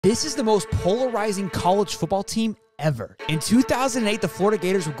This is the most polarizing college football team ever. In 2008, the Florida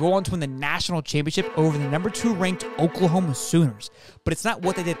Gators would go on to win the national championship over the number 2 ranked Oklahoma Sooners. But it's not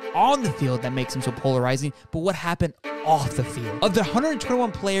what they did on the field that makes them so polarizing, but what happened off the field. Of the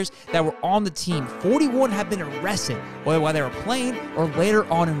 121 players that were on the team, 41 have been arrested, whether while they were playing or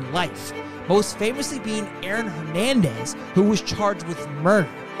later on in life. Most famously being Aaron Hernandez, who was charged with murder,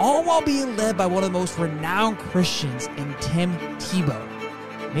 all while being led by one of the most renowned Christians in Tim Tebow.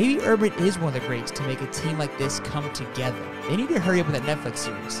 Maybe Urban is one of the greats to make a team like this come together. They need to hurry up with that Netflix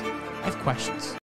series. I have questions.